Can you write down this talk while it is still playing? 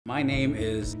My name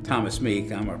is Thomas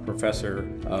Meek. I'm a professor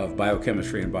of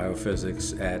biochemistry and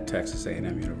biophysics at Texas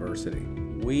A&M University.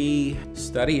 We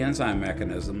study enzyme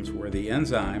mechanisms where the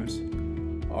enzymes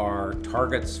are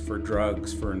targets for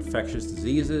drugs for infectious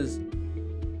diseases.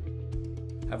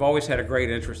 I've always had a great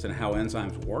interest in how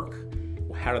enzymes work.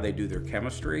 How do they do their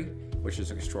chemistry, which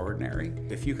is extraordinary.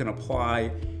 If you can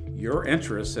apply your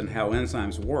interest in how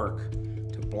enzymes work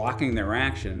to blocking their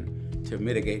action to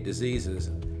mitigate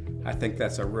diseases, I think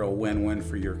that's a real win-win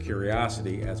for your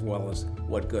curiosity as well as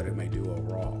what good it may do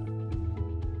overall.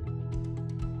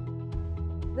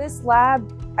 This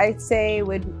lab, I'd say,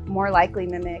 would more likely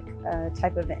mimic a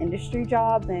type of an industry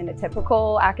job than a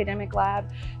typical academic lab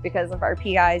because of our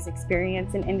PI's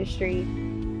experience in industry.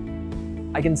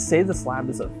 I can say this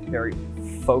lab is a very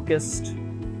focused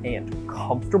and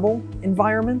comfortable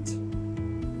environment,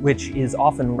 which is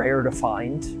often rare to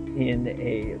find in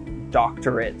a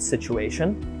doctorate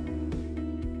situation.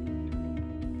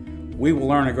 We will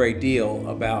learn a great deal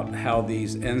about how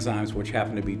these enzymes, which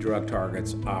happen to be drug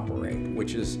targets, operate,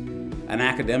 which is an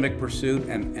academic pursuit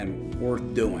and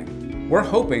worth doing. We're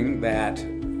hoping that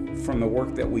from the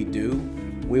work that we do,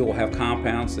 we will have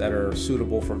compounds that are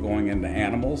suitable for going into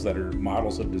animals that are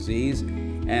models of disease,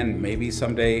 and maybe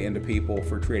someday into people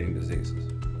for treating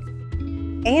diseases.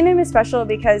 A&M is special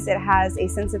because it has a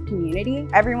sense of community.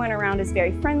 Everyone around is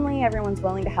very friendly, everyone's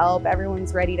willing to help,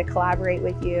 everyone's ready to collaborate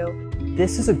with you.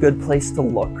 This is a good place to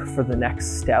look for the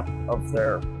next step of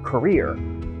their career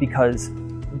because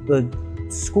the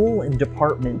school and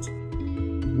department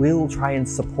will try and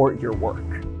support your work.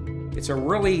 It's a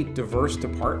really diverse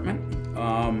department.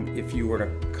 If you were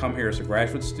to come here as a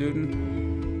graduate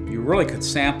student, you really could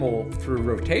sample through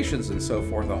rotations and so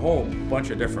forth a whole bunch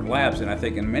of different labs, and I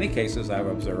think in many cases I've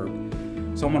observed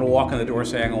someone will walk in the door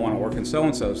saying I want to work in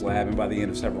so-and-so's lab, and by the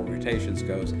end of several rotations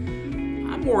goes,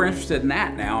 I'm more interested in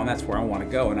that now, and that's where I want to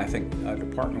go. And I think a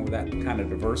department with that kind of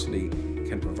diversity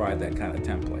can provide that kind of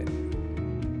template.